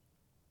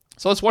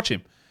 So let's watch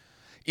him.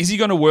 Is he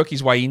going to work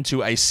his way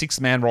into a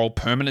 6-man role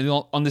permanently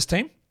on this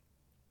team?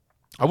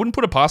 I wouldn't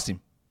put it past him.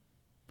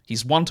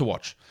 He's one to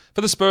watch.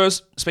 For the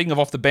Spurs, speaking of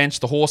off the bench,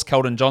 the horse,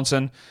 Keldon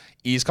Johnson,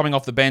 is coming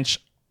off the bench.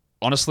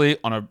 Honestly,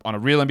 on a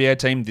real NBA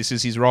team, this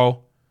is his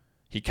role.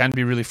 He can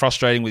be really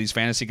frustrating with his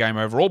fantasy game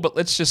overall, but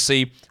let's just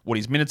see what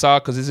his minutes are,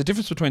 because there's a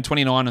difference between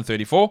 29 and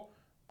 34,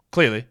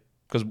 clearly,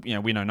 because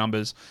we know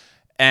numbers.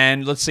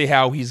 And let's see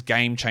how his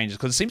game changes,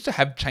 because it seems to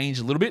have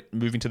changed a little bit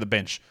moving to the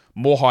bench.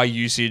 More high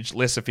usage,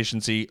 less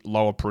efficiency,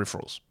 lower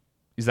peripherals.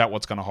 Is that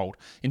what's going to hold?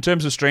 In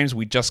terms of streams,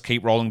 we just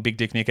keep rolling Big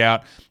Dick Nick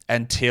out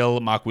until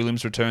Mark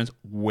Williams returns,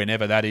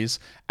 whenever that is.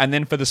 And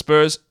then for the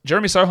Spurs,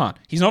 Jeremy Sohan.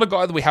 He's not a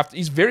guy that we have to...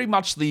 He's very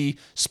much the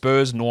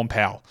Spurs Norm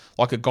Powell.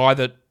 Like a guy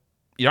that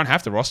you don't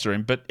have to roster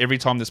him, but every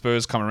time the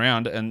Spurs come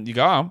around and you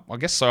go, I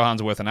guess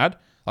Sohan's worth an ad.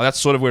 Like that's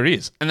sort of where he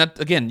is. And that,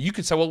 again, you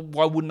could say, well,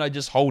 why wouldn't I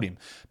just hold him?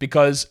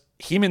 Because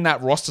him in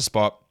that roster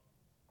spot,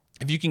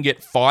 if you can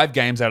get 5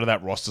 games out of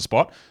that roster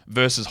spot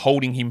versus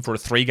holding him for a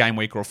 3-game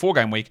week or a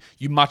 4-game week,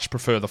 you much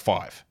prefer the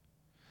 5.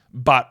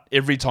 But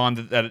every time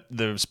that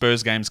the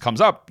Spurs games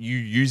comes up, you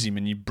use him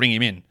and you bring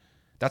him in.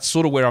 That's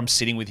sort of where I'm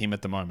sitting with him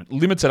at the moment.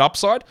 Limited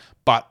upside,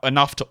 but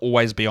enough to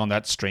always be on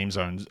that stream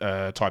zone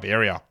type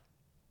area.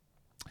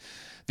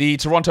 The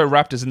Toronto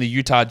Raptors and the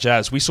Utah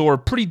Jazz. We saw a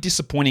pretty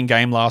disappointing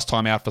game last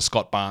time out for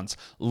Scott Barnes.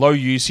 Low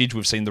usage.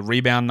 We've seen the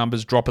rebound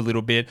numbers drop a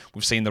little bit.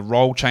 We've seen the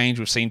role change.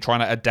 We've seen trying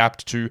to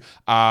adapt to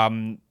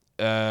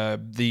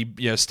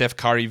the Steph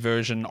Curry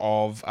version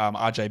of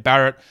RJ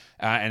Barrett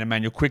and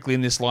Emmanuel Quickley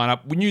in this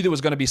lineup. We knew there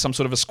was going to be some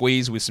sort of a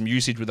squeeze with some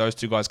usage with those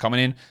two guys coming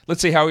in.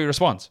 Let's see how he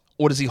responds.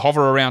 Or does he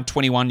hover around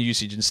 21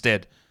 usage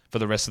instead for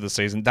the rest of the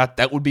season?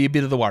 That would be a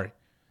bit of the worry.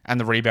 And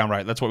the rebound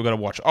rate. That's what we've got to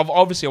watch.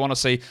 Obviously, I want to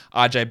see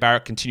RJ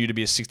Barrett continue to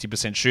be a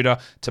 60% shooter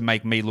to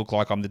make me look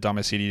like I'm the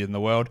dumbest idiot in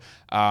the world.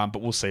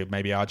 But we'll see.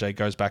 Maybe RJ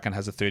goes back and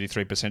has a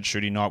 33%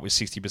 shooting night with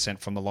 60%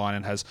 from the line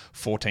and has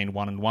 14,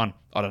 1-1.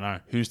 I don't know.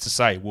 Who's to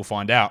say? We'll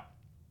find out.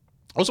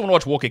 I also want to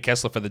watch Walker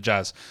Kessler for the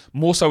Jazz.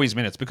 More so his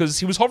minutes, because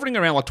he was hovering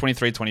around like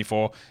 23,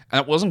 24,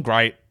 and it wasn't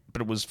great,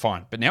 but it was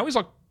fine. But now he's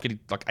like getting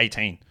like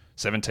 18,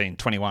 17,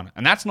 21,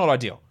 and that's not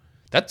ideal.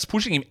 That's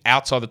pushing him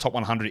outside the top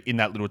 100 in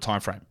that little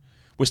time frame.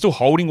 We're still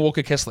holding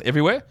Walker Kessler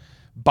everywhere,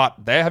 but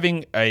they're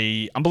having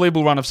an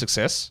unbelievable run of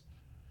success.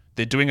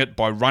 They're doing it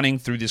by running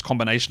through this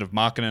combination of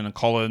Markkanen and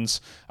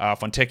Collins,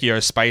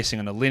 Fontecchio spacing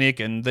and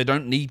Olynyk, and they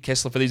don't need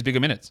Kessler for these bigger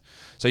minutes.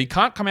 So you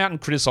can't come out and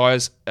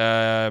criticize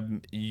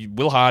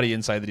Will Hardy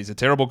and say that he's a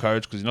terrible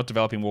coach because he's not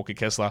developing Walker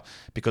Kessler,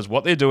 because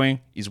what they're doing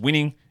is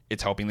winning.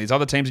 It's helping these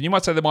other teams, and you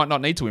might say they might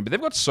not need to win, but they've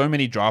got so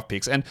many draft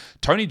picks. And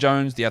Tony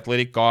Jones, the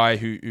athletic guy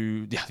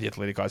the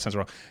athletic guy sounds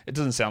wrong. It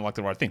doesn't sound like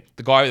the right thing.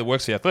 The guy that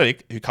works for the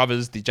Athletic, who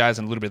covers the Jazz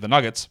and a little bit of the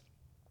Nuggets,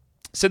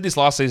 said this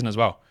last season as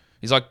well.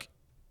 He's like,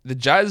 the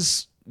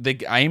Jazz, their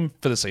aim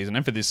for the season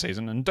and for this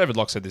season, and David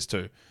Locke said this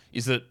too,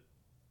 is that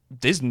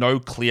there's no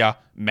clear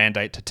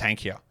mandate to tank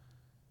here.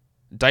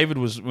 David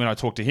was, when I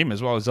talked to him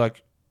as well, he's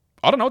like,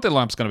 I don't know what their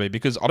lineup's going to be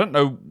because I don't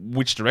know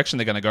which direction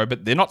they're going to go,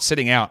 but they're not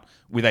setting out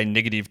with a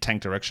negative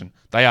tank direction.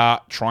 They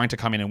are trying to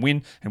come in and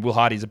win, and Will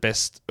Hardy's the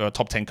best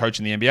top 10 coach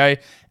in the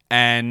NBA,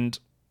 and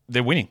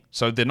they're winning.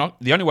 So they're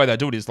not. The only way they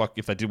do it is like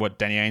if they did what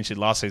Danny Ainge did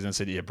last season and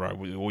said, yeah, bro,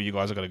 all you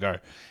guys are going to go.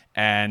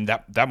 And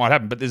that might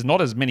happen, but there's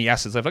not as many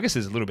assets left. I guess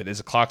there's a little bit.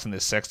 There's a Clarkson,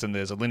 there's Sexton,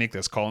 there's a Olynyk,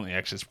 there's Collins.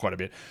 Actually, it's quite a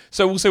bit.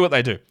 So we'll see what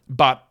they do.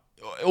 But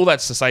all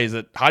that's to say is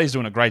that Hardy's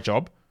doing a great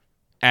job,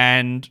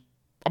 and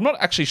I'm not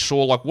actually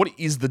sure, like, what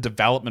is the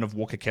development of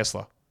Walker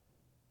Kessler?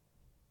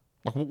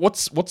 Like,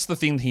 what's the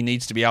thing he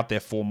needs to be out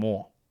there for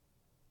more?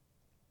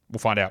 We'll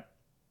find out.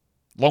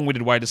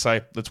 Long-winded way to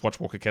say, let's watch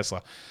Walker Kessler.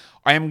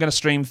 I am going to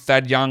stream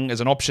Thad Young as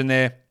an option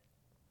there.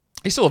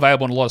 He's still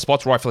available in a lot of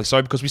spots, rightfully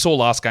so, because we saw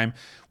last game,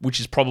 which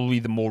is probably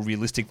the more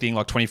realistic thing,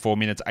 like 24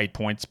 minutes, 8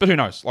 points. But who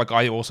knows? Like,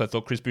 I also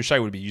thought Chris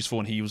Boucher would be useful,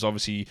 and he was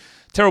obviously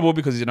terrible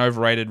because he's an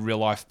overrated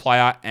real-life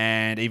player,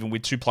 and even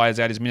with two players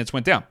out, his minutes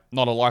went down.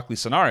 Not a likely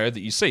scenario that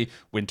you see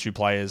when two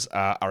players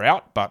are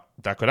out, but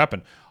that could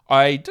happen.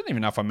 I don't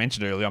even know if I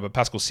mentioned earlier on, but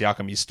Pascal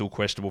Siakam is still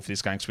questionable for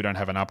this game because we don't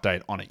have an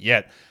update on it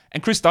yet.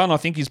 And Chris Dunn, I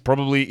think, is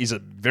a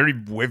very,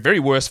 very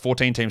worst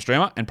 14-team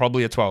streamer and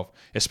probably a 12,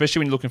 especially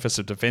when you're looking for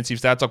some defensive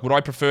stats. Like, would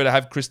I prefer to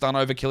have Chris Dunn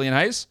over Killian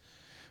Hayes?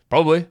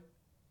 Probably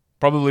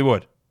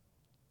would.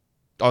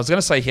 I was going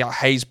to say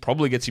Hayes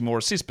probably gets you more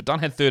assists, but Dunn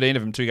had 13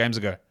 of them 2 games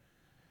ago.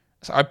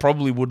 So I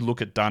probably would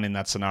look at Dunn in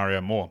that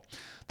scenario more.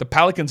 The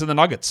Pelicans and the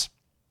Nuggets.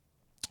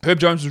 Herb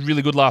Jones was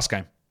really good last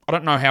game. I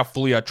don't know how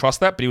fully I trust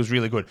that, but he was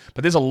really good.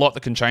 But there's a lot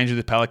that can change with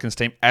the Pelicans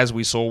team, as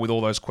we saw with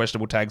all those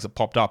questionable tags that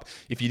popped up.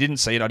 If you didn't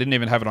see it, I didn't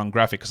even have it on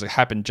graphic because it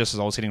happened just as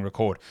I was hitting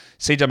record.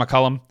 CJ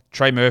McCollum,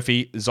 Trey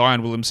Murphy,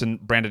 Zion Williamson,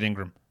 Brandon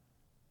Ingram.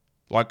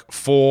 Like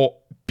 4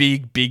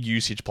 big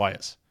usage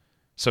players.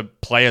 So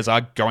players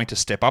are going to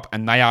step up,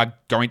 and they are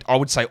going to, I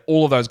would say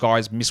all of those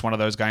guys miss one of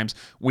those games,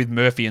 with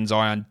Murphy and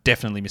Zion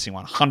definitely missing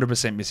one.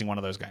 100% missing one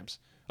of those games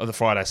of the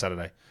Friday,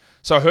 Saturday.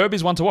 So Herb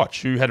is one to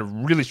watch, who had a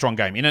really strong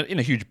game, in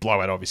a huge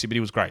blowout, obviously, but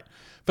he was great.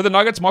 For the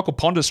Nuggets, Michael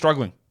Ponder's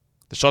struggling.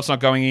 The shot's not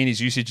going in, his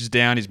usage is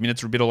down, his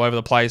minutes are a bit all over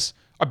the place.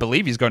 I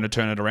believe he's going to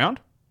turn it around,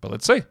 but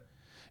let's see.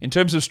 In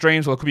terms of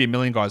streams, well, it could be a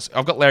million guys.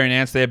 I've got Larry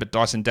Nance there, but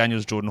Dyson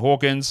Daniels, Jordan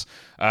Hawkins,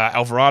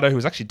 Alvarado, who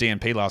was actually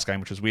DNP last game,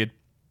 which was weird.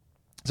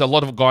 So a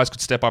lot of guys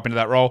could step up into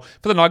that role.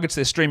 For the Nuggets,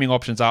 their streaming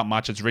options aren't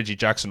much. It's Reggie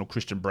Jackson or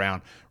Christian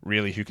Brown,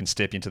 really, who can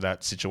step into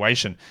that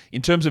situation.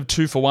 In terms of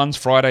 2-for-1s,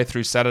 Friday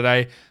through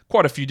Saturday,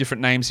 quite a few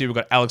different names here. We've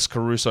got Alex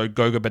Caruso,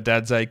 Goga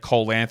Badadze,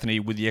 Cole Anthony,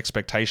 with the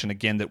expectation,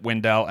 again, that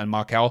Wendell and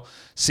Markelle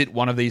sit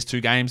one of these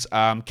 2 games.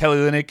 Kelly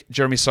Olynyk,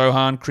 Jeremy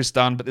Sohan, Chris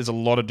Dunn, but there's a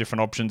lot of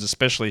different options,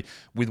 especially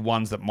with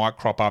ones that might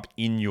crop up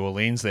in New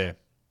Orleans there.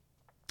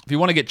 If you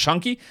want to get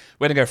chunky,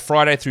 we're going to go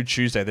Friday through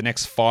Tuesday, the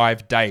next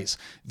 5 days.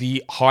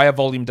 The higher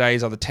volume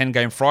days are the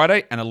 10-game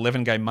Friday and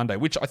 11-game Monday,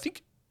 which I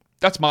think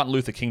that's Martin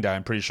Luther King Day,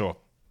 I'm pretty sure.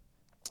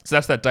 So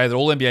that's that day that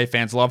all NBA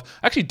fans love.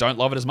 I actually don't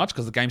love it as much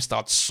because the game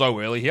starts so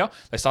early here.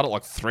 They start at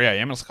like 3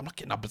 a.m. And I was like, I'm not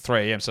getting up at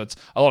 3 a.m. So it's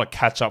a lot of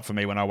catch up for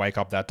me when I wake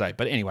up that day.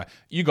 But anyway,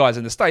 you guys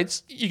in the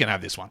States, you can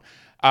have this one.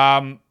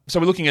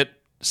 So we're looking at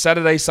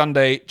Saturday,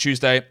 Sunday,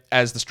 Tuesday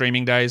as the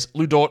streaming days.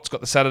 Lou Dort's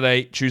got the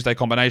Saturday, Tuesday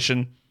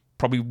combination.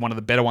 Probably one of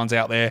the better ones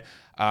out there.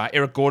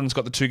 Eric Gordon's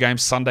got the 2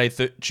 games, Sunday,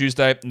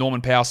 Tuesday. Norman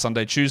Powell,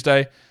 Sunday,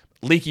 Tuesday.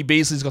 Leaky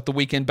Beasley's got the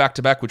weekend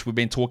back-to-back, which we've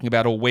been talking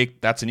about all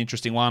week. That's an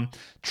interesting one.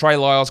 Trey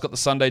Lyle's got the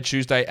Sunday,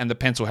 Tuesday, and the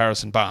Pencil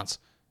Harrison Barnes.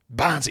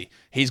 Barnesy,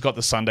 he's got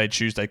the Sunday,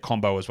 Tuesday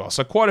combo as well.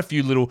 So quite a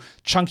few little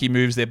chunky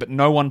moves there, but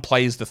no one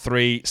plays the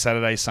 3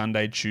 Saturday,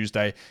 Sunday,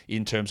 Tuesday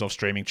in terms of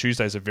streaming.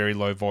 Tuesday's a very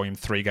low volume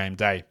 3-game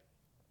day.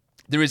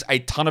 There is a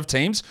ton of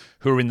teams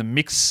who are in the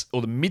mix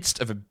or the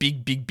midst of a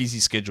big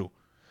busy schedule.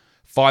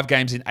 5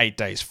 games in 8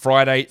 days,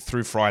 Friday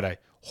through Friday.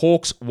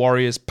 Hawks,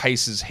 Warriors,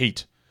 Pacers,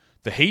 Heat.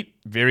 The Heat,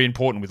 very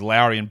important with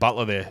Lowry and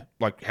Butler there.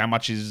 Like, how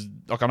much is...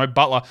 Like, I know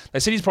Butler... They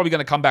said he's probably going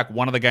to come back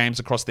one of the games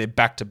across their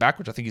back-to-back,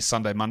 which I think is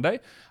Sunday, Monday.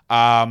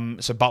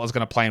 So Butler's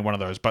going to play in one of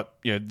those. But,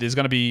 you know, there's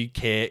going to be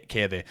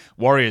care there.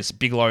 Warriors,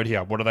 big load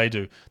here. What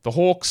do? The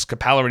Hawks,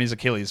 Capella and his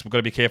Achilles. We've got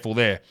to be careful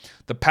there.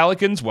 The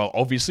Pelicans, well,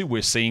 obviously,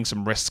 we're seeing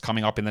some rests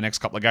coming up in the next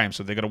couple of games,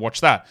 so they're going to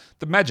watch that.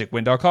 The Magic,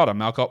 Wendell Carter,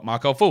 Markel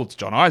Fultz,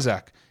 John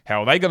Isaac.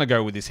 How are they going to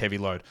go with this heavy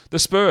load? The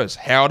Spurs,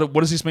 what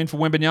does this mean for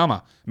Wembanyama?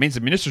 It means the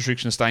minutes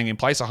restriction is staying in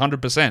place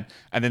 100%.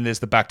 And then there's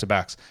the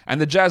back-to-backs. And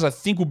the Jazz, I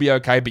think, will be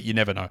okay, but you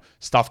never know.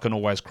 Stuff can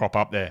always crop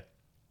up there.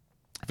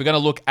 If we're going to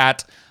look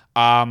at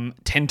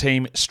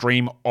 10-team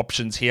stream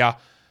options here,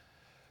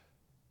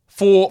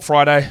 for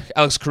Friday,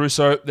 Alex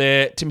Caruso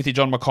there. Timothy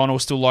John McConnell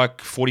still like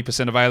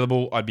 40%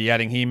 available. I'd be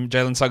adding him.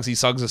 Jalen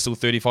Suggs are still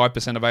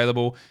 35%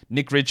 available.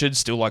 Nick Richards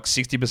still like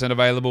 60%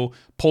 available.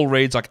 Paul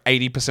Reed's like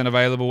 80%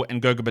 available.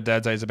 And Goga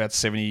Badadze is about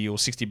 70 or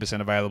 60%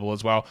 available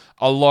as well.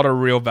 A lot of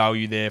real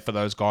value there for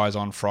those guys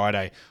on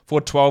Friday. For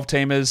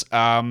 12-teamers,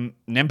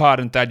 Nembhard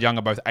and Thad Young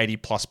are both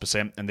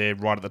 80+%, and they're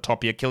right at the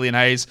top here. Killian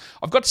Hayes.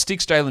 I've got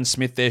Sticks Jalen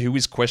Smith there, who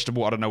is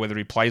questionable. I don't know whether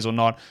he plays or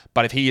not.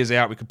 But if he is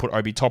out, we could put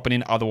Obi Toppin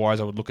in.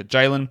 Otherwise, I would look at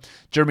Jalen.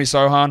 Jeremy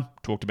Sohan,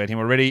 talked about him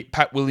already.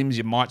 Pat Williams,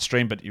 you might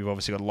stream, but you've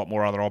obviously got a lot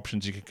more other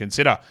options you can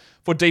consider.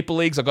 For deeper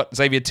leagues, I've got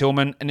Xavier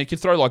Tillman, and you can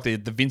throw like the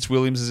Vince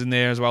Williams is in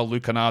there as well,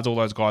 Luke Kennards, all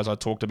those guys I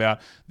talked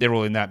about. They're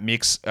all in that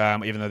mix,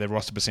 even though their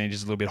roster percentage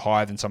is a little bit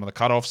higher than some of the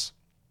cutoffs.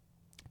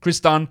 Chris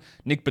Dunn,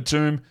 Nick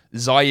Batum,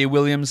 Zaire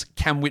Williams,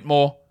 Cam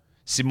Whitmore,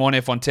 Simone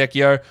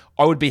Fontecchio.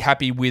 I would be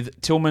happy with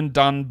Tillman,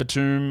 Dunn,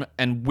 Batum,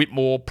 and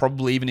Whitmore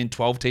probably even in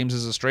 12 teams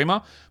as a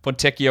streamer.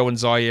 Fontecchio and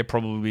Zaire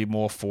probably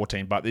more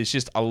 14, but there's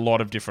just a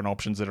lot of different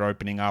options that are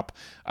opening up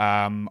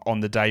on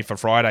the day for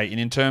Friday. And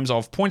in terms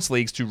of points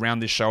leagues to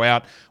round this show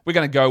out, we're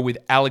going to go with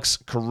Alex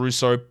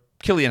Caruso,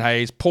 Killian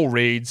Hayes, Paul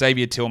Reed,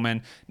 Xavier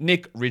Tillman,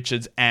 Nick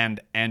Richards,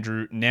 and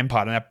Andrew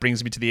Nembhard. And that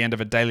brings me to the end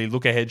of a daily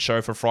look-ahead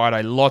show for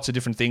Friday. Lots of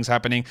different things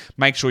happening.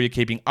 Make sure you're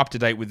keeping up to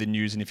date with the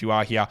news. And if you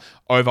are here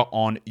over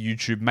on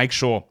YouTube, make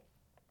sure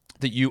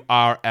that you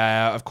are,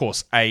 of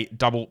course, a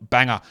double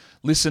banger.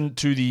 Listen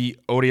to the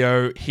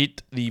audio,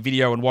 hit the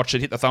video and watch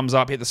it, hit the thumbs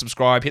up, hit the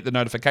subscribe, hit the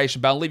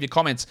notification bell, leave your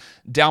comments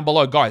down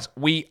below. Guys,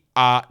 we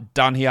are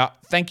done here.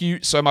 Thank you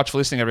so much for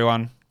listening,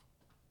 everyone.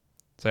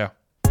 See ya.